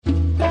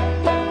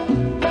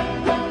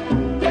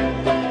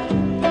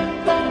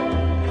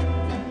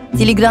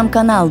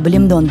Телеграм-канал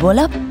Блимдон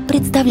Болап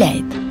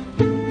представляет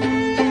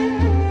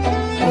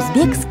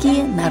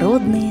узбекские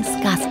народные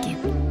сказки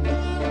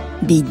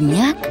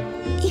 «Бедняк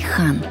и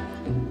хан».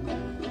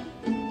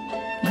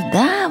 В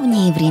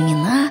давние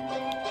времена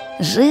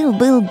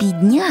жил-был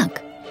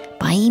бедняк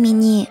по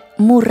имени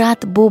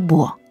Мурат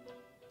Бобо.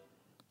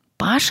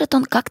 Пашет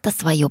он как-то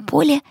свое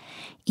поле,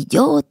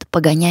 идет,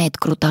 погоняет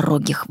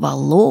круторогих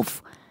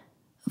валов.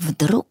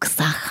 Вдруг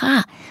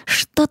саха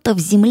что-то в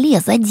земле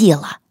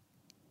задела.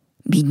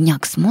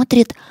 Бедняк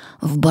смотрит,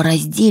 в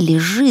борозде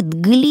лежит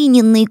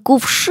глиняный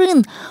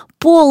кувшин,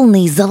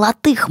 полный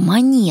золотых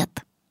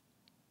монет.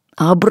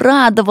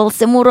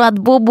 Обрадовался Мурат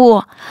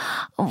Бобо.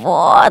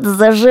 Вот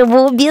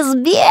заживу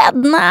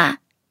безбедно.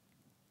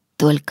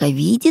 Только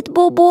видит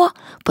Бобо,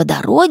 по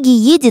дороге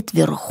едет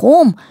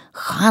верхом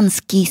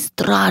ханский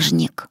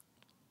стражник.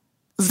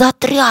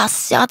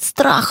 Затрясся от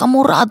страха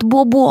Мурат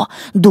Бобо,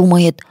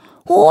 думает: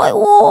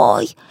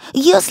 ой-ой,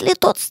 если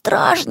тот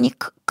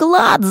стражник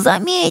клад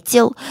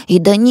заметил и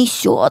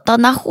донесет о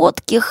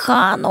находке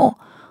хану,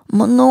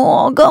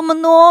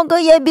 много-много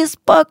я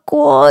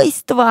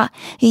беспокойства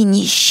и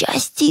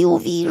несчастья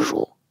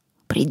увижу.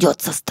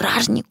 Придется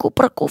стражнику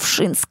про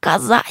кувшин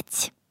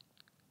сказать.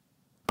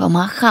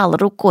 Помахал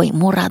рукой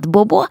Мурат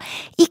Бобо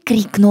и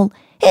крикнул: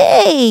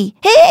 «Эй,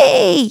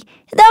 эй,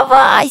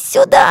 давай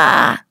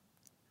сюда!»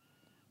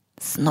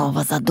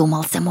 Снова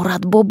задумался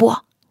Мурат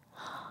Бобо.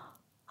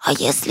 А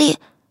если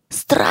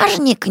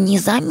стражник не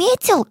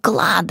заметил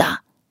клада?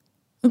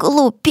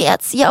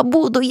 Глупец я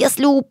буду,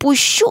 если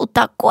упущу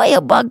такое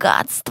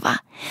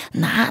богатство.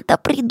 Надо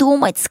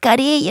придумать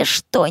скорее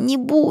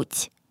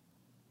что-нибудь.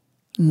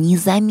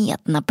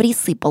 Незаметно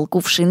присыпал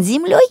кувшин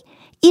землей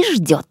и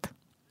ждет.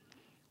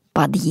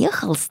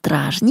 Подъехал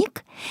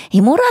стражник, и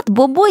Мурат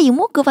Бобо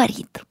ему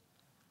говорит: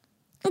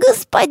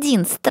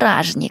 «Господин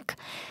стражник,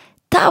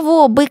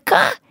 того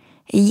быка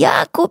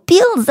я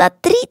купил за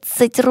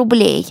 30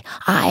 рублей,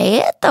 а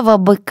этого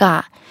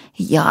быка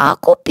я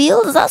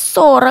купил за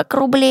 40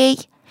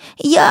 рублей.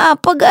 Я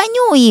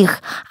погоню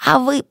их, а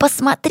вы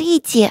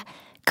посмотрите,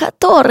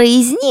 который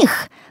из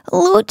них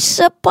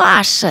лучше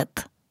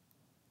пашет».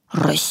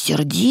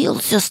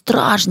 Рассердился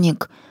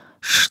стражник.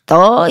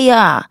 «Что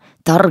я,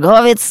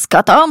 торговец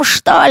скотом,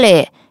 что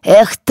ли?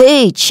 Эх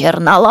ты,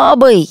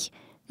 чернолобый!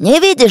 Не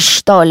видишь,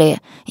 что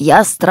ли?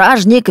 Я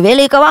стражник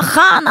великого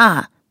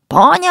хана!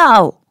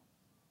 Понял?»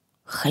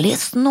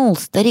 Хлестнул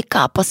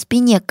старика по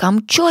спине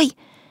камчой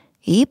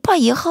и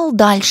поехал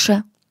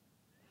дальше.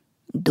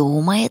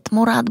 Думает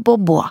Мурат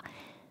Бобо: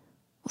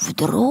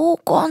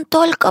 вдруг он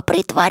только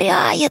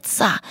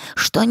притворяется,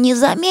 что не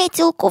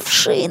заметил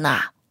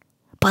кувшина.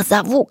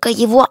 Позову-ка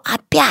его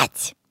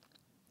опять.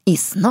 И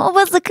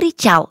снова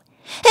закричал: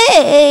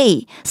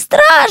 «Эй,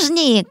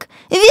 стражник,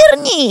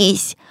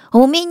 вернись!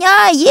 У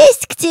меня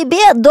есть к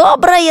тебе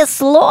доброе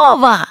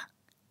слово!»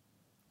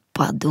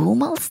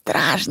 Подумал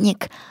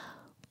стражник: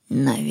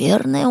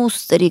 наверное, у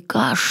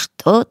старика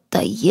что-то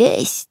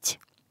есть.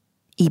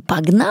 И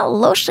погнал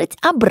лошадь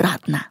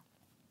обратно.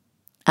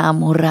 А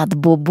Мурат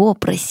Бобо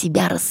про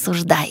себя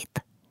рассуждает: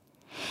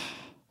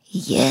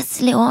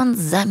 если он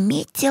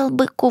заметил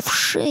бы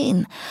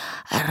кувшин,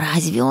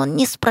 разве он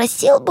не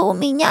спросил бы у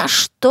меня,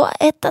 что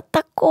это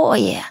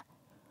такое?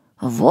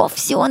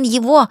 Вовсе он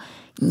его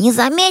не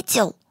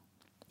заметил.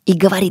 И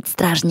говорит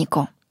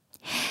стражнику: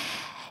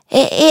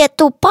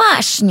 «Эту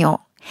пашню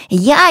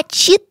я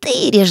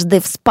 4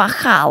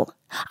 вспахал,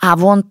 а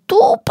вон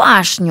ту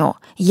пашню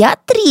я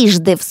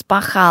 3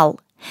 вспахал.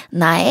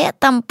 На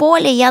этом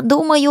поле я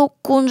думаю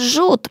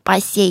кунжут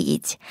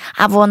посеять,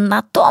 а вон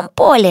на том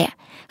поле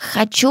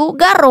хочу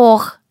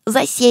горох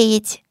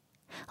засеять.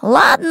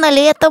 Ладно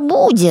ли это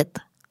будет?»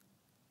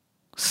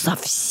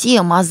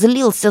 Совсем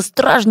озлился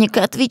стражник и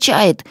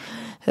отвечает: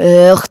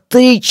 «Эх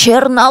ты,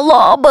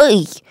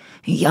 чернолобый!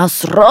 Я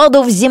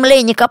сроду в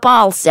земле не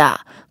копался!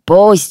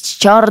 Пусть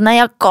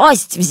черная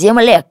кость в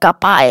земле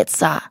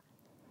копается!»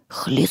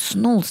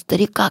 Хлестнул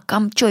старика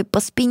камчой по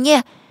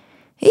спине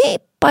и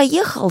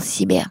поехал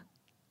себе.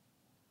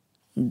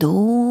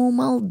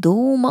 Думал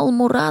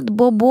Мурат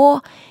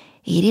Бобо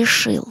и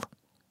решил: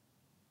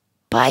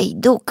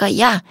 пойду-ка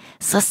я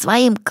со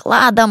своим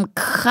кладом к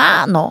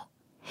хану,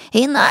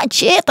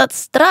 иначе этот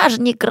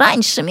стражник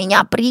раньше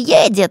меня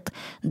приедет,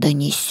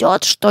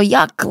 донесет, что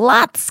я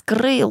клад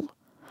скрыл.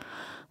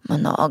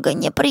 Много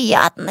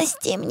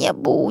неприятностей мне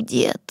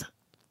будет.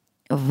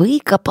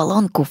 Выкопал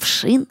он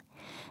кувшин,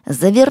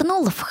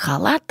 завернул в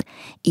халат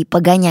и,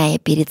 погоняя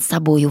перед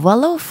собою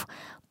валов,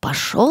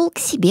 пошел к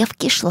себе в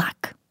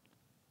кишлак.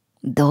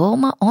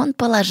 Дома он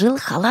положил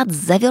халат с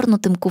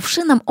завернутым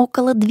кувшином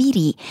около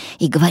двери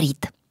и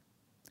говорит: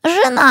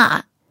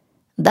 «Жена,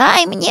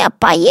 дай мне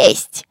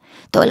поесть,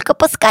 только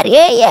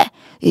поскорее,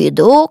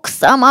 иду к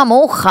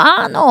самому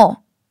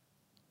хану».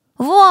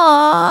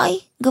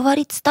 «Вай, —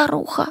 говорит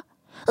старуха,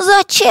 —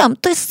 зачем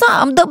ты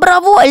сам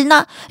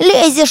добровольно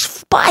лезешь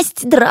в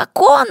пасть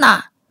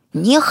дракона?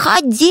 Не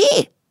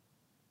ходи!»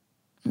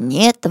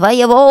 «Не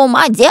твоего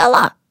ума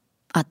дело,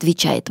 —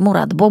 отвечает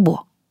Мурат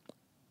Бобо.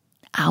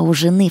 А у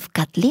жены в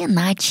котле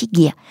на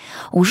очаге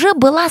уже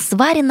была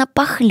сварена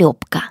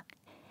похлебка.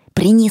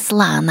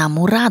 Принесла она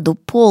Мураду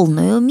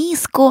полную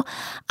миску,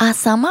 а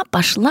сама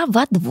пошла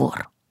во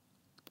двор.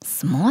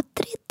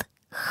 Смотрит,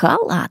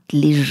 халат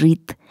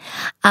лежит,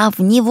 а в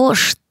него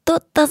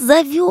что-то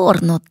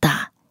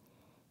завернуто.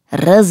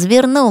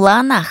 Развернула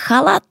она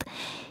халат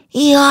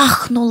и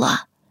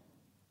ахнула.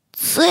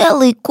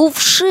 Целый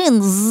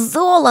кувшин с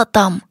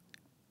золотом!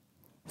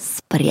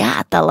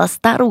 Спрятала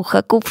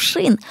старуха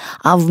кувшин,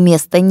 а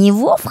вместо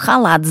него в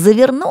халат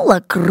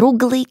завернула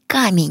круглый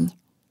камень.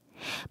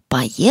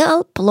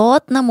 Поел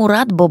плотно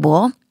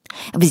Мурад-бобо,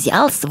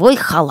 взял свой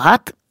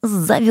халат с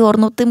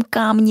завернутым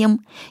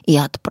камнем и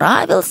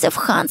отправился в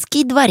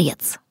ханский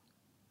дворец.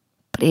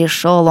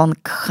 Пришел он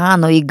к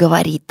хану и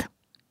говорит: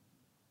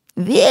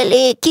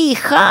 «Великий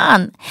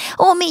хан,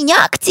 у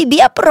меня к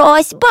тебе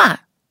просьба!»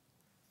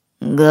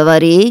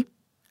 «Говори»,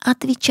 —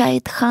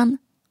 отвечает хан.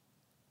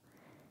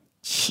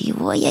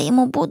 «Чего я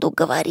ему буду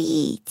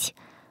говорить?»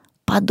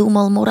 —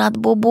 подумал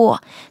Мурад-бобо.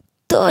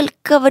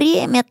 «Только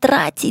время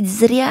тратить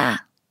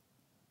зря».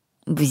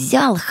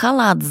 Взял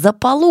халат за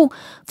полу,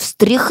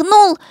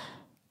 встряхнул,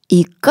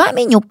 и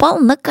камень упал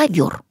на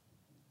ковер.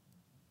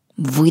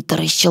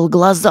 Вытаращил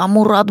глаза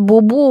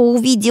Мурад-бобо,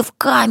 увидев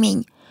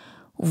камень.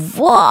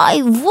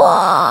 «Вай,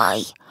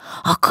 вай!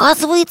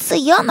 Оказывается,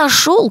 я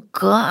нашел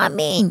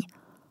камень,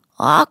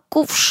 а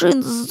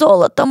кувшин с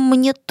золотом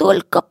мне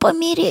только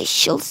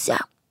померещился.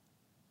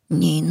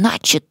 Не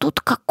иначе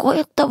тут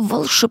какое-то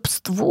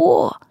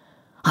волшебство.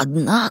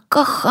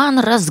 Однако хан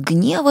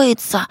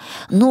разгневается,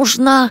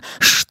 нужно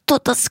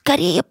что-то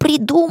скорее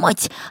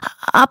придумать,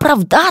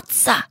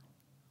 оправдаться».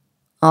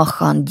 А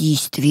хан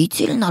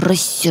действительно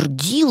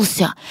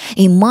рассердился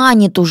и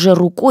манит уже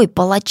рукой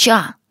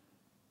палача.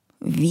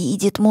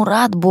 Видит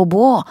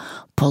Мурад-бобо,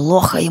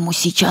 плохо ему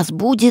сейчас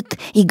будет,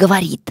 и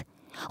говорит: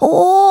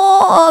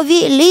 «О,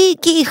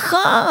 великий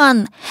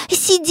хан!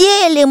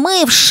 Сидели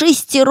мы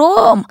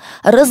вшестером,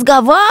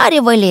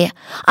 разговаривали.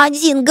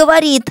 Один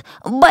говорит: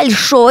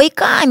 большой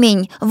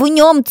камень, в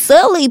нем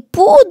целый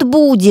пуд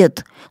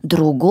будет.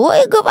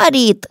 Другой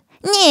говорит: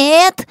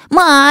 нет,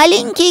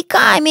 маленький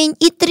камень,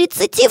 и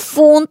 30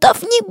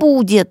 фунтов не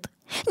будет.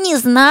 Не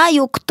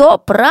знаю, кто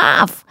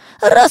прав.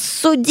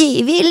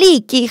 Рассуди,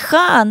 великий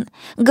хан.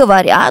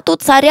 Говорят, у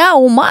царя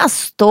ума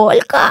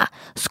столько,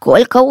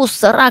 сколько у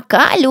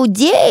 40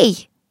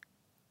 людей».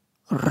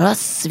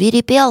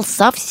 Рассвирепел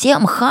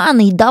совсем хан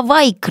и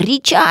давай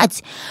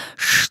кричать: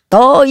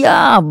 «Что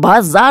я,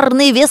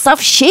 базарный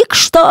весовщик,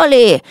 что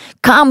ли?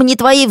 Камни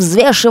твои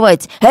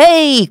взвешивать!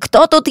 Эй,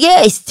 кто тут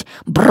есть?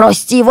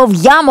 Бросьте его в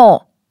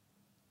яму!»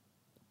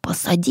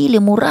 Посадили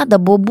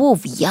Мурада-бобо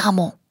в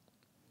яму.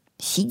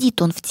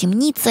 Сидит он в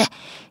темнице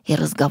и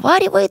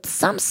разговаривает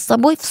сам с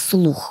собой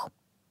вслух.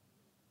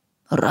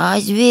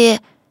 «Разве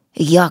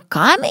я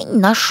камень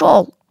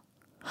нашел?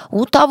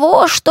 У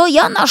того, что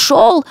я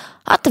нашел,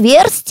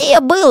 отверстие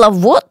было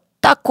вот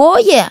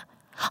такое,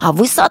 а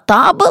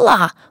высота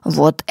была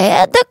вот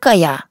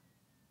эдакая».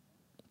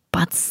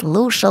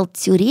 Подслушал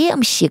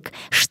тюремщик,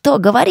 что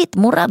говорит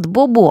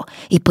Мурад-бобо,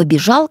 и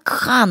побежал к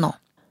хану.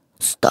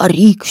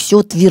 «Старик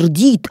все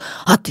твердит,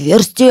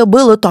 отверстие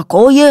было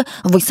такое,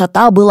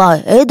 высота была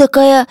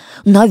эдакая.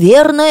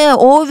 Наверное,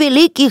 о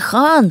великий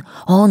хан,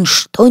 он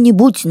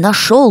что-нибудь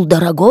нашел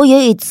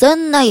дорогое и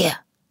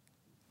ценное».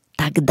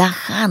 Тогда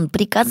хан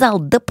приказал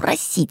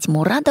допросить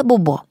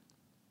Мурада-бобо.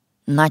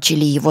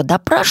 Начали его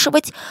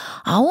допрашивать,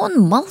 а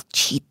он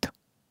молчит.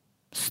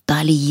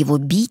 Стали его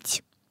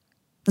бить.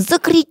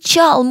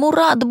 Закричал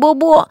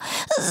Мурад-бобо: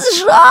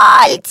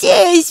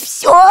 «Сжальтесь,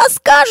 все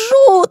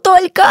скажу,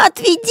 только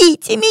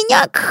отведите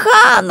меня к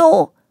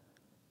хану».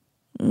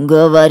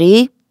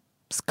 «Говори»,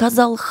 —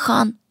 сказал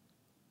хан.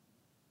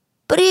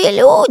 «При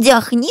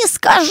людях не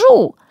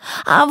скажу,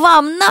 а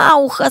вам на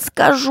ухо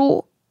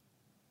скажу».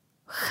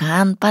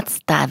 Хан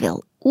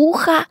подставил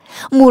ухо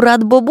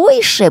Мурад-бобо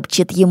и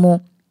шепчет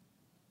ему: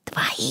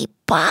 «Твои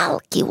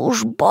палки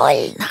уж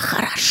больно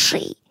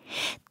хороши.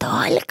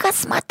 Только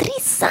смотри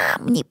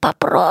сам, не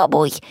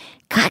попробуй,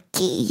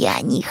 какие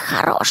они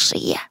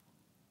хорошие».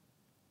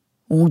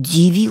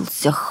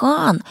 Удивился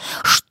хан,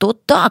 что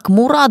так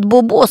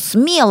Мурад-бобо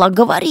смело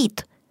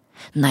говорит.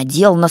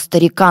 Надел на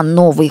старика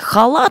новый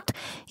халат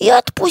и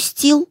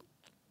отпустил.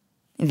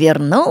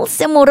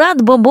 Вернулся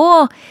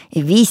Мурад-бобо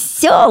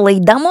веселый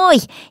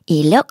домой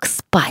и лег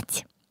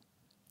спать.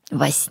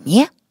 Во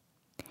сне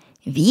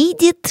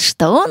видит,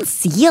 что он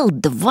съел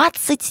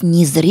 20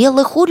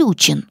 незрелых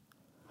урючин.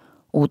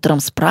 Утром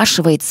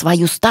спрашивает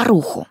свою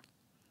старуху: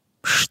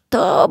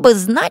 «Что бы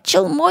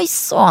значил мой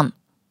сон?»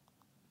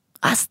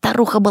 А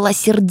старуха была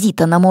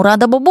сердита на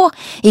Мурада-бобо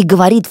и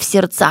говорит в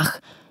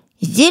сердцах: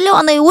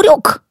 «Зеленый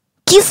урюк,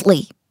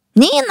 кислый,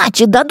 не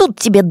иначе дадут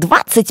тебе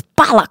 20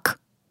 палок».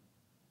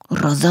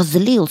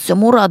 Разозлился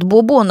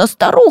Мурад-бобо на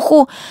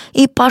старуху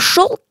и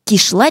пошел к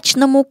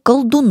кишлачному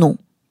колдуну.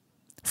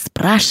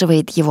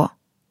 Спрашивает его: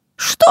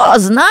 «Что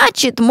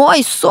значит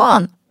мой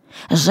сон?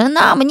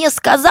 Жена мне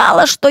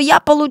сказала, что я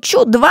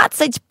получу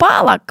 20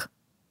 палок».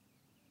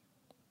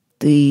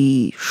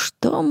 «Ты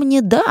что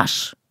мне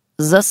дашь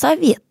за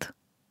совет?»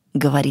 —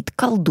 говорит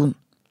колдун.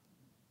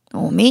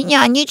 «У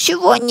меня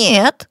ничего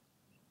нет».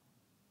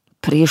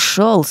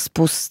 «Пришел с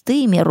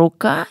пустыми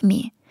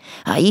руками,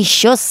 а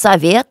еще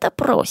совета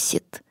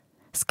просит»,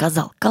 —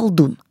 сказал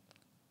колдун.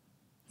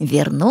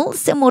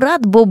 Вернулся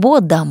Мурат Бобо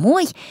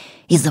домой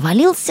и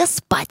завалился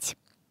спать,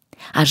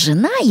 а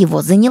жена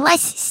его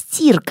занялась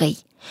стиркой.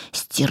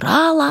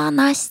 Стирала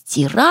она,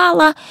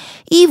 стирала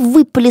и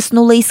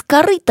выплеснула из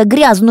корыта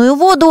грязную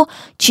воду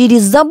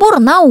через забор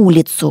на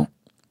улицу.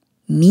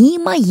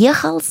 Мимо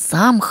ехал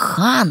сам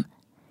хан,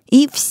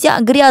 и вся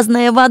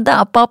грязная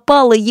вода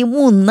попала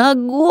ему на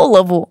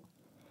голову.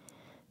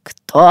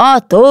 «Кто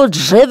тут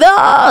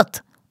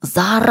живет?» —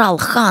 заорал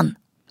хан.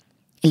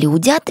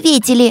 Люди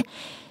ответили: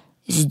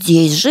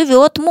 «Здесь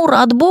живет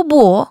Мурат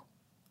Бобо».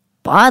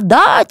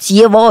 «Подать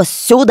его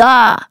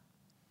сюда!»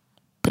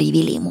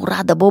 Привели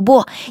Мурада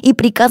Бобо, и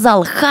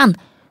приказал хан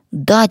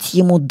дать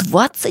ему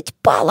 20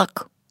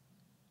 палок.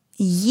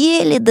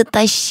 Еле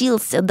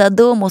дотащился до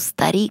дому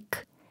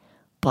старик.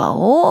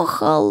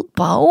 Поохал,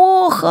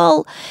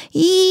 поохал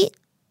и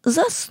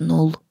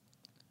заснул.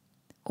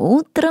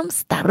 Утром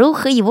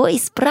старуха его и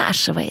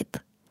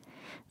спрашивает: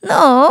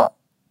 «Ну,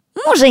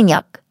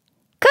 муженек,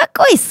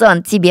 какой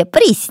сон тебе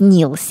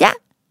приснился?»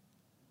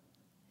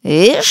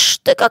 «Ишь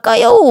ты,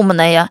 какая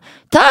умная!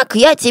 Так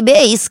я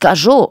тебе и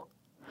скажу!»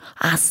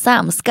 А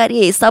сам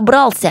скорее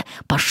собрался,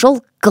 пошел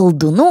к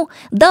колдуну,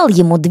 дал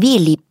ему 2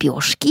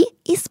 лепешки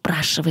и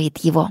спрашивает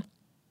его: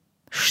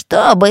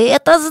 «Что бы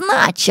это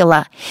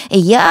значило?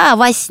 Я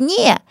во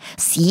сне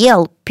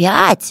съел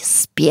 5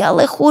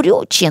 спелых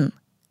урючин».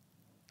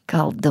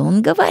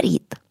 Колдун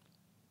говорит: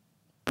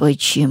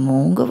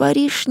 «Почему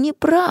говоришь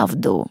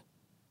неправду?»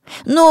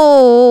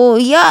 «Ну,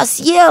 я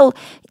съел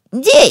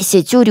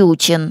 10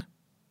 урючин».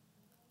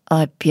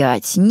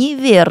 «Опять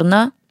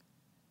неверно».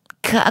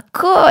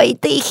 «Какой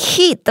ты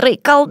хитрый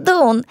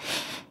колдун!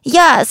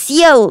 Я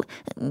съел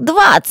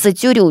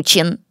 20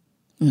 урючин».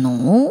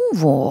 «Ну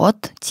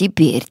вот,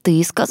 теперь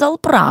ты сказал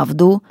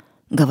правду»,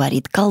 —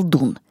 говорит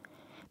колдун.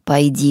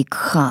 «Пойди к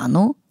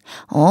хану,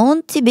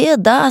 он тебе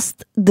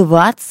даст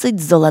 20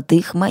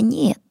 золотых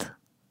монет».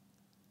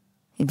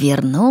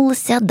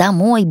 Вернулся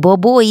домой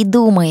Бобо и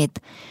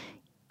думает: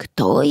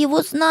 «Кто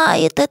его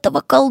знает, этого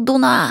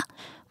колдуна?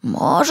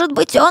 Может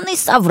быть, он и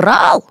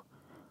соврал.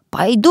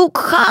 Пойду к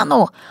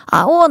хану,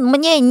 а он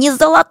мне не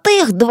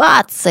золотых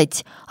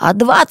 20, а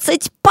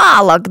 20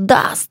 палок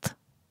даст».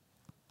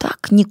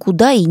 Так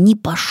никуда и не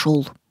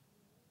пошел.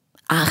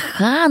 А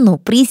хану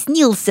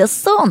приснился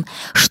сон,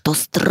 что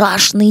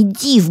страшный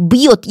див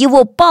бьет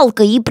его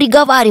палкой и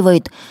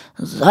приговаривает: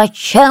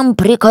 «Зачем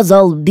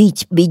приказал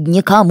бить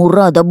бедняка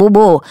Мурада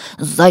Бобо?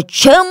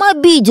 Зачем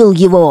обидел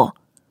его?»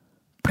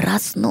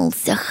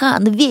 Проснулся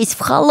хан весь в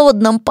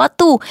холодном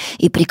поту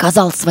и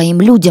приказал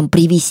своим людям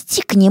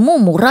привести к нему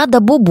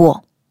Мурада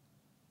Бобо.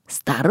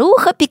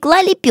 Старуха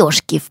пекла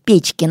лепешки в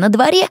печке на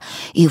дворе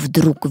и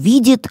вдруг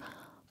видит: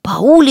 по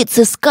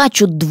улице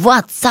скачут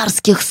 2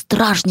 царских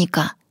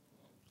стражника.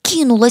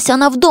 Кинулась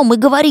она в дом и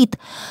говорит: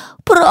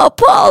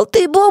 «Пропал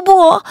ты,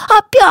 Бобо!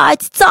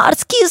 Опять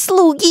царские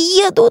слуги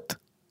едут!»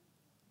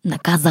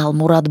 Наказал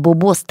Мурат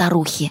Бобо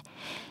старухе: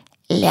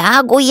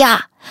 «Лягу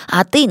я,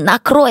 а ты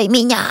накрой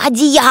меня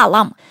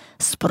одеялом.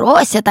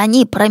 Спросят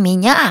они про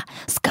меня,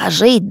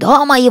 скажи,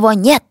 дома его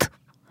нет.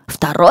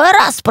 2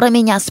 раз про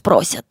меня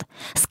спросят,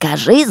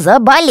 скажи,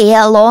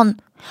 заболел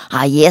он.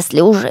 А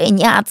если уже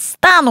не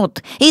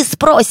отстанут и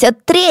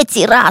спросят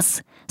 3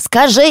 раз,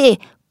 скажи,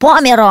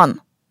 помер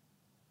он».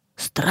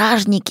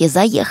 Стражники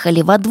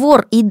заехали во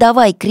двор и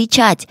давай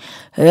кричать: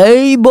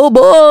 «Эй,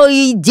 Бобо,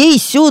 иди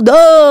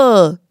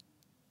сюда!»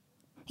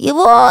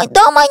 «Его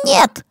дома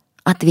нет»,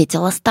 —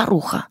 ответила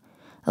старуха.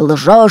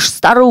 «Лжешь,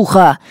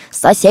 старуха!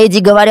 Соседи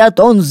говорят,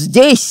 он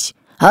здесь!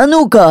 А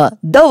ну-ка,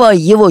 давай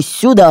его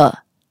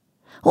сюда!»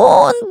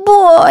 «Он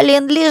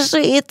болен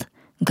лежит»,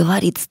 —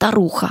 говорит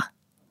старуха.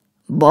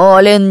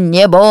 «Болен,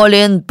 не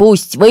болен,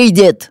 пусть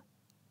выйдет!»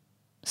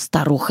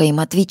 Старуха им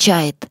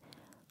отвечает: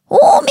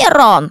 «Умер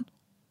он!»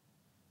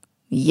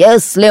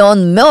 «Если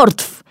он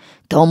мертв,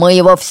 то мы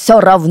его все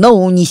равно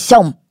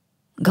унесем»,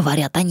 —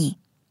 говорят они.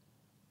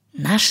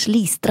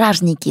 Нашли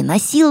стражники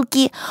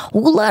носилки,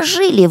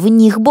 уложили в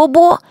них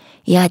Бобо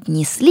и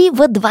отнесли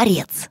во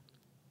дворец.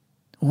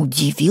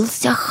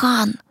 Удивился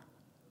хан.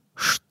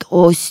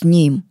 «Что с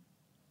ним?»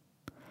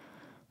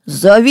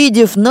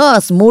 «Завидев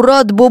нас,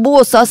 Мурат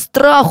Бобо со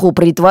страху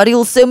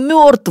притворился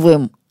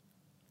мертвым».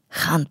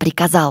 Хан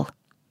приказал: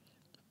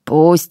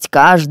 «Пусть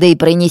каждый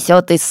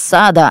принесет из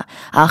сада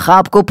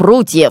охапку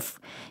прутьев.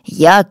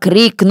 Я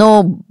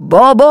крикну: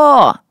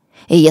 Бобо!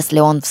 И если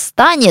он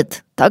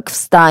встанет, так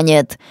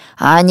встанет,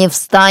 а не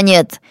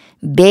встанет,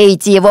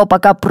 бейте его,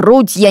 пока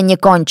прутья не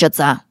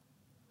кончатся».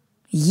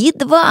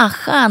 Едва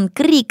хан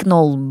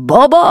крикнул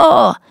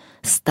 «Бобо!»,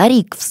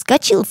 старик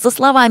вскочил со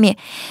словами: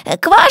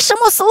 «К вашим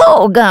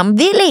услугам,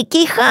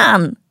 великий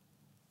хан!»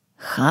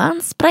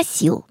 Хан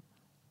спросил: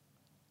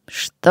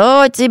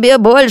 «Что тебе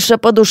больше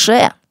по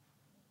душе?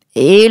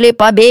 Или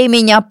побей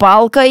меня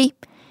палкой,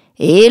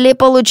 или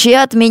получи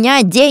от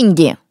меня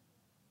деньги».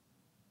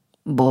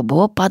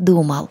 Бобо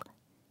подумал: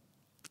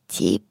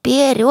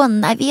 теперь он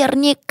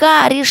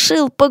наверняка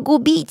решил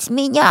погубить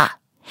меня.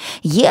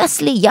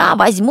 Если я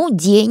возьму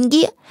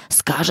деньги,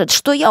 скажет,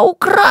 что я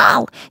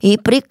украл, и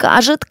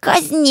прикажет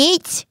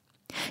казнить.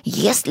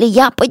 Если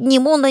я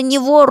подниму на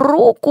него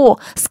руку,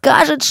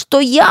 скажет,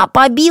 что я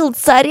побил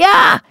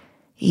царя,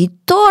 и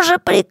тоже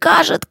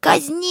прикажет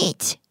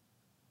казнить.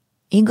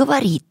 И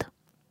говорит: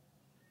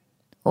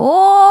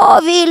 «О,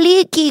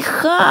 великий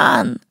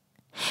хан!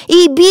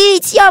 И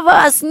бить я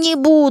вас не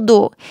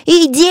буду,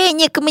 и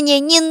денег мне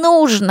не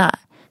нужно.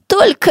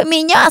 Только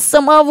меня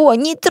самого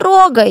не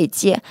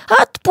трогайте,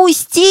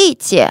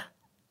 отпустите».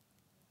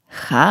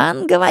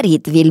 Хан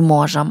говорит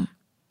вельможам: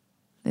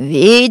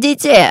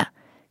 «Видите,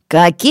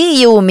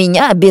 какие у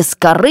меня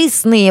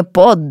бескорыстные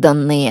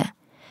подданные!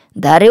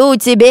 Дарю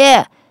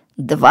тебе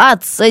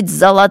 20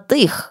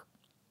 золотых».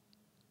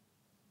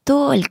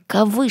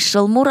 Только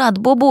вышел Мурат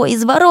Бобо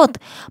из ворот,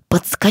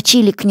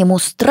 подскочили к нему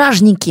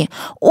стражники,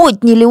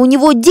 отняли у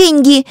него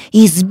деньги,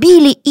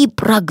 избили и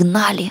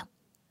прогнали.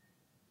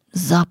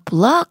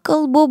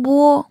 Заплакал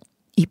Бобо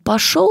и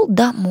пошел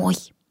домой.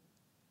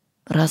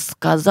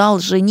 Рассказал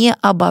жене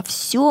обо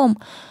всем,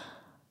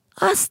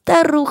 а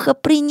старуха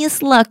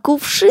принесла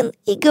кувшин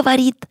и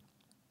говорит: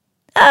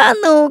 «А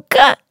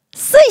ну-ка,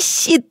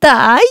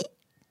 сосчитай».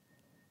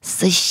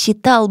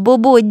 Сосчитал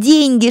Бобо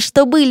деньги,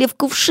 что были в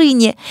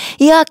кувшине,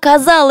 и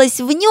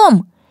оказалось в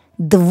нем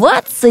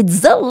 20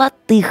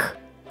 золотых.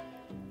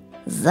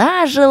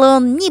 Зажил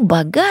он не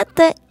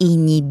богато и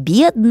не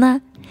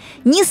бедно,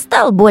 не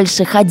стал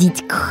больше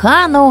ходить к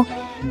хану,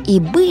 и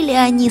были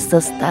они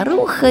со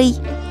старухой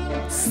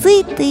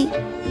сыты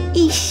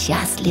и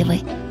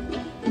счастливы.